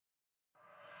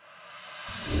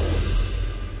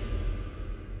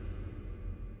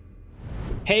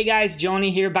Hey guys,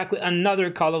 Johnny here, back with another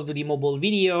Call of Duty Mobile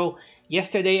video.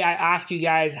 Yesterday I asked you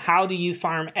guys, how do you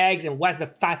farm eggs and what's the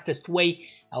fastest way?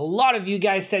 A lot of you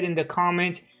guys said in the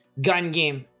comments, gun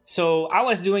game. So I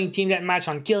was doing team deathmatch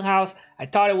on Kill House. I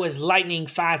thought it was lightning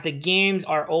fast. The games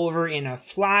are over in a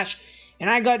flash. And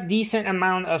I got decent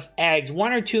amount of eggs.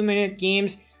 1 or 2 minute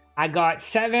games. I got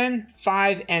 7,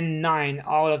 5, and 9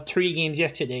 out of 3 games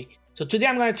yesterday. So today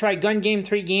I'm going to try gun game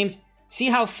 3 games. See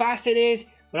how fast it is,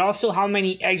 but also how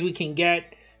many eggs we can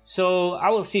get. So I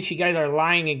will see if you guys are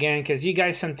lying again, because you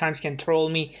guys sometimes can troll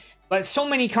me. But so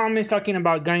many comments talking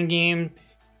about gun game.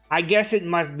 I guess it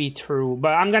must be true, but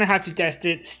I'm gonna have to test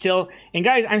it still. And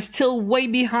guys, I'm still way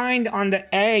behind on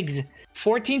the eggs.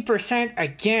 14%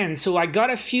 again. So I got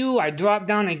a few, I dropped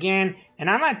down again, and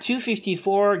I'm at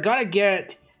 254. Gotta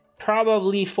get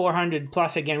probably 400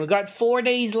 plus again. We got 4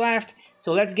 days left.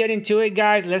 So let's get into it,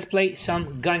 guys. Let's play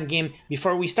some gun game.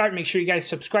 Before we start, make sure you guys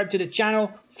subscribe to the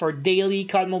channel for daily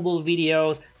COD Mobile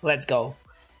videos. Let's go. All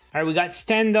right, we got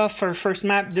standoff for first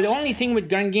map. The only thing with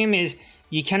gun game is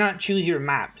you cannot choose your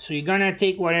map. So you're gonna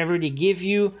take whatever they give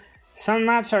you. Some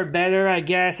maps are better, I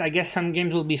guess. I guess some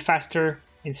games will be faster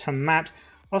in some maps.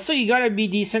 Also, you gotta be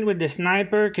decent with the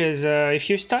sniper, because if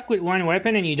you're stuck with one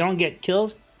weapon and you don't get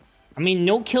kills, I mean,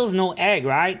 no kills, no egg,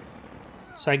 right?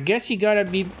 So I guess you gotta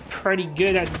be pretty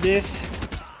good at this.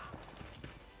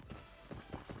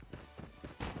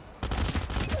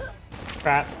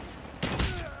 Crap.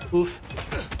 Oof.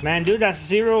 Man, dude, that's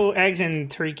 0 eggs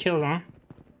and 3 kills, huh?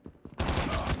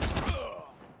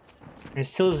 And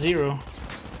still 0.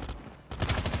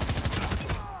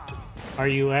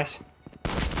 RUS.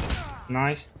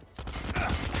 Nice.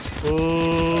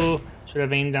 Ooh. Should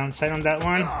have aimed down sight on that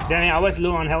one. Damn it, I was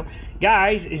low on health.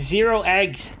 Guys, 0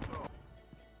 eggs.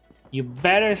 You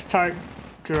better start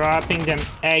dropping them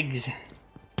eggs.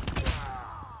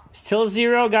 Still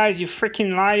 0, guys, you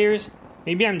freaking liars.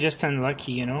 Maybe I'm just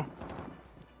unlucky, you know.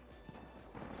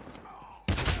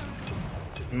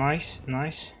 Nice,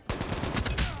 nice.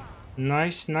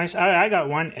 Nice, nice. I got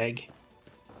 1 egg.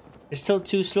 It's still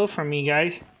too slow for me,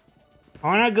 guys. I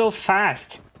wanna go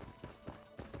fast.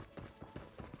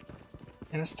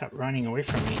 You're gonna stop running away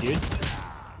from me, dude.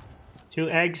 2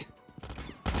 eggs.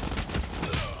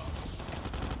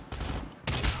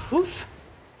 Oof.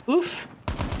 Oof.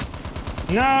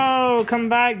 No, come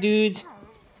back, dudes.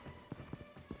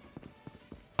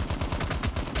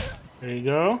 There you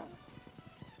go.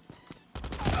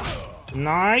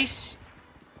 Nice.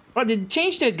 Oh, they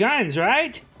changed the guns,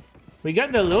 right? We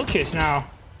got the locust now.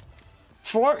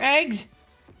 4 eggs?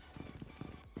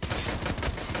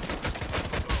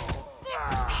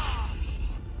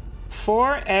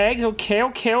 Four eggs. Okay,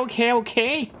 okay, okay,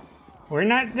 okay. We're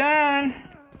not done.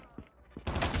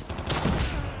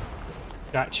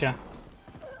 Gotcha.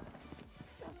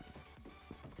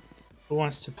 Who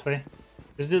wants to play?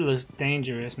 This dude looks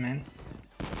dangerous, man.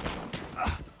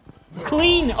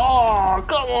 Clean! Oh,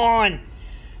 come on!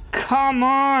 Come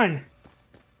on!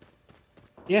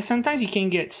 Yeah, sometimes you can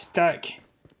get stuck.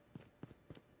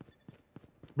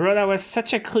 Bro, that was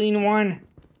such a clean one.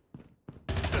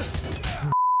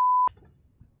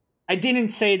 I didn't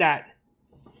say that.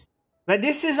 But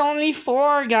this is only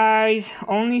 4, guys.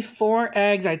 Only 4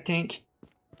 eggs, I think.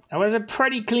 That was a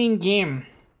pretty clean game.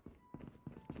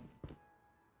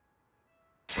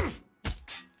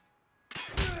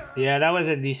 Yeah, that was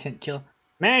a decent kill.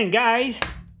 Man, guys.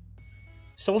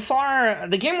 So far,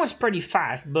 the game was pretty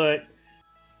fast, but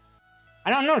I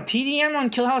don't know. TDM on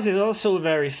Kill House is also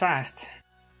very fast.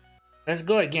 Let's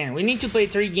go again. We need to play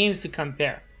 3 games to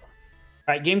compare.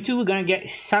 Alright, game 2, we're gonna get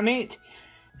Summit.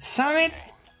 Summit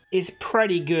is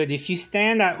pretty good. If you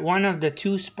stand at one of the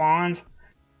 2 spawns,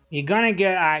 you're gonna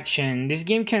get action. This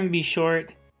game can be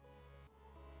short.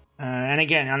 And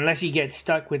again, unless you get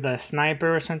stuck with a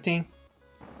sniper or something.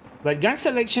 But gun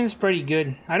selection is pretty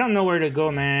good. I don't know where to go,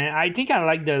 man. I think I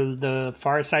like the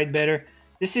far side better.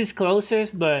 This is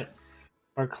closest, but...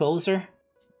 or closer.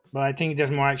 But I think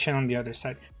there's more action on the other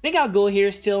side. I think I'll go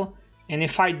here still. And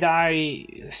if I die,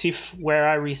 see where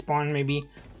I respawn maybe.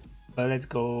 But let's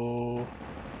go.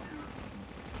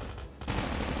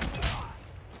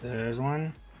 There's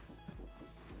one.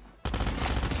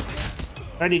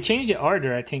 Oh, they changed the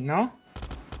order, I think, no?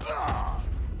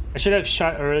 I should have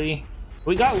shot early.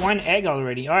 We got 1 egg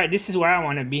already. Alright, this is where I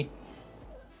want to be.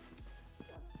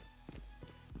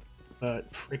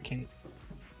 But freaking...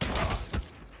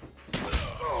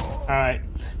 Alright.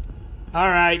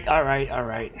 Alright, alright,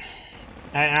 alright.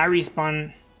 And I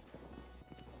respawn.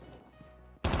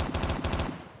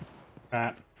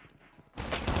 Crap.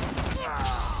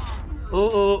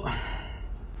 Oh, oh.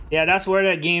 Yeah, that's where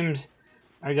the games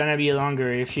are gonna be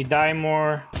longer. If you die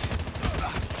more...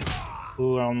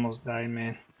 Ooh, I almost died,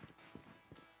 man.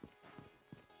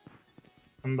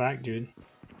 Come back, dude.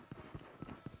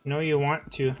 No, you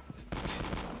want to.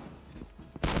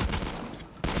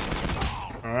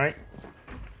 Alright.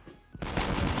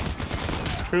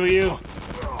 Screw you.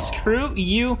 Screw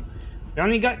you. We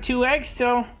only got 2 eggs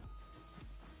still.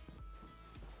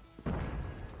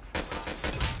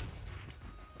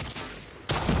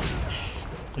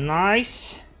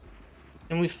 Nice.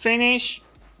 Can we finish?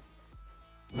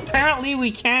 Apparently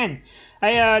we can.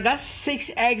 That's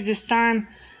 6 eggs this time.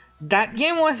 That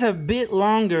game was a bit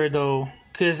longer though,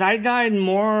 because I died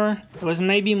more. It was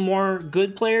maybe more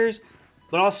good players,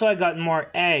 but also I got more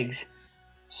eggs.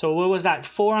 So what was that?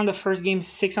 4 on the first game,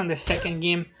 6 on the second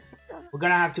game. We're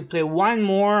gonna have to play 1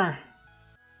 more.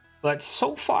 But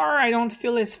so far, I don't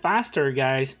feel it's faster,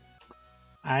 guys.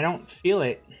 I don't feel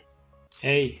it.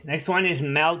 Hey, next one is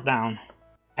Meltdown.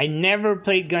 I never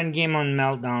played gun game on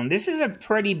Meltdown. This is a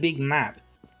pretty big map.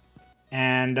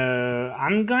 And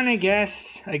I'm gonna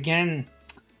guess, again,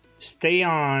 stay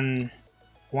on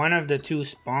one of the 2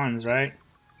 spawns, right?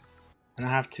 And I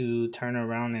have to turn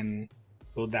around and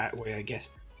go that way, I guess.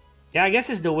 Yeah, I guess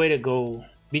it's the way to go.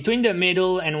 Between the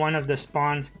middle and one of the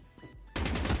spawns.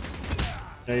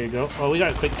 There you go. Oh, we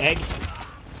got a quick egg.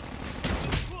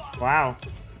 Wow.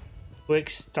 Quick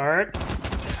start.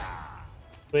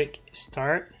 Quick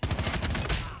start.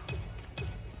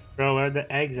 Bro, where are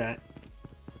the eggs at?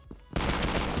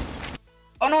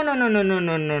 Oh,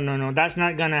 no. That's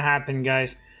not gonna happen,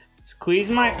 guys. Squeeze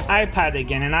my iPad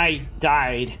again and I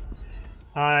died.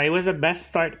 It was the best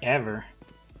start ever.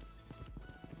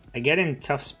 I get in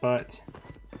tough spots.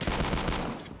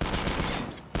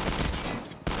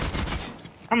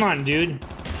 Come on, dude.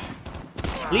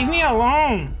 Leave me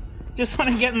alone. Just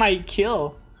want to get my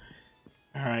kill.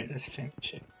 Alright, let's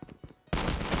finish it.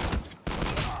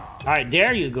 Alright,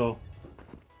 there you go.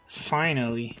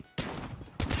 Finally.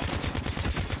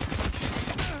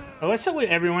 Oh, what's up with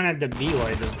everyone at the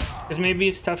BY though? Because maybe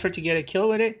it's tougher to get a kill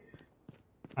with it?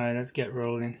 Alright, let's get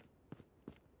rolling.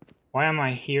 Why am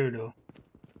I here though?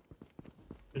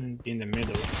 Shouldn't be in the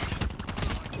middle.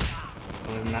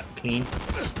 That was not clean.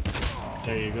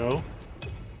 There you go.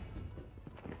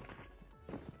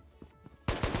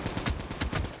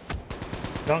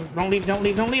 Don't leave.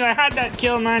 I had that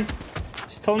kill, man.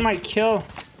 Stole my kill.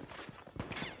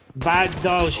 Bad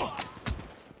dodge.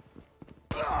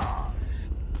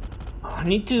 I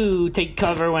need to take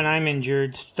cover when I'm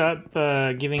injured. Stop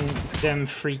giving them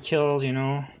free kills, you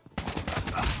know.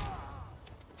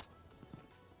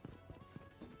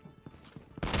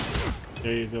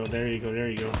 There you go.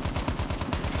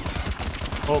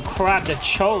 Oh crap, the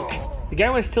choke. The guy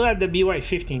was still at the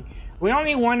BY-15. We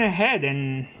only won ahead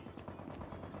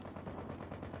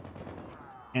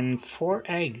and 4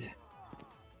 eggs.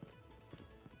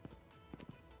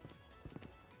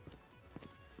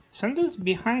 Some dude's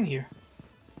behind here.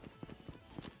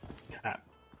 Crap.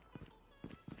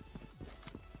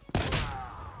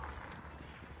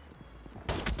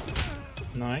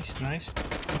 Nice. Nice.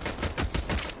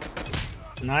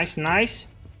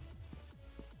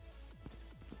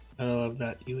 I love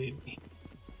that UAV.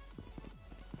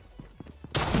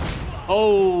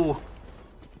 Oh!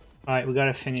 Alright, we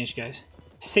gotta finish, guys.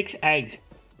 6 eggs.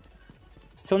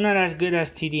 Still not as good as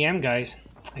TDM, guys.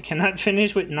 I cannot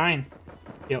finish with 9.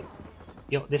 Yo,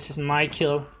 this is my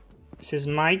kill.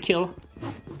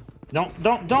 Don't.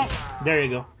 There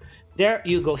you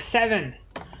go. 7.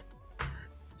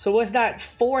 So what's that?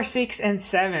 4, 6, and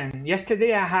 7.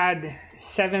 Yesterday I had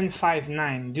 7, 5,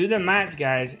 9. Do the maths,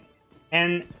 guys.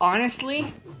 And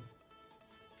honestly,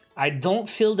 I don't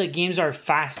feel the games are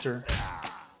faster.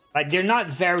 Like, they're not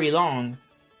very long.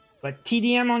 But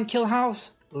TDM on Kill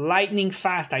House, lightning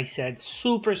fast, I said.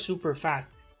 Super fast.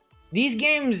 These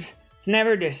games, it's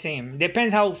never the same.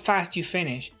 Depends how fast you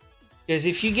finish. Because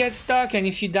if you get stuck and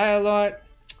if you die a lot,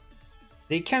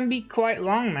 they can be quite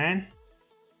long, man.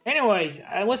 Anyways,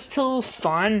 it was still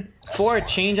fun for a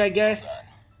change, I guess.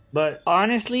 But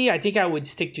honestly, I think I would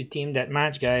stick to team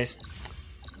deathmatch, guys.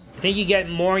 I think you get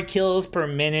more kills per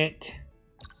minute.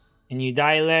 And you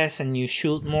die less and you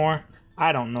shoot more.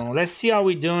 I don't know. Let's see how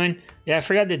we're doing. Yeah, I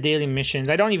forgot the daily missions.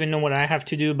 I don't even know what I have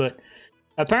to do, but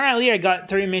apparently I got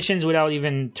 3 missions without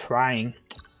even trying.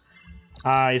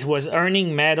 It was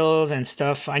earning medals and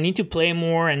stuff. I need to play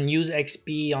more and use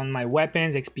XP on my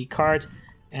weapons, XP cards.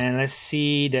 And let's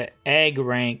see the egg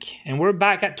rank. And we're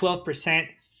back at 12%.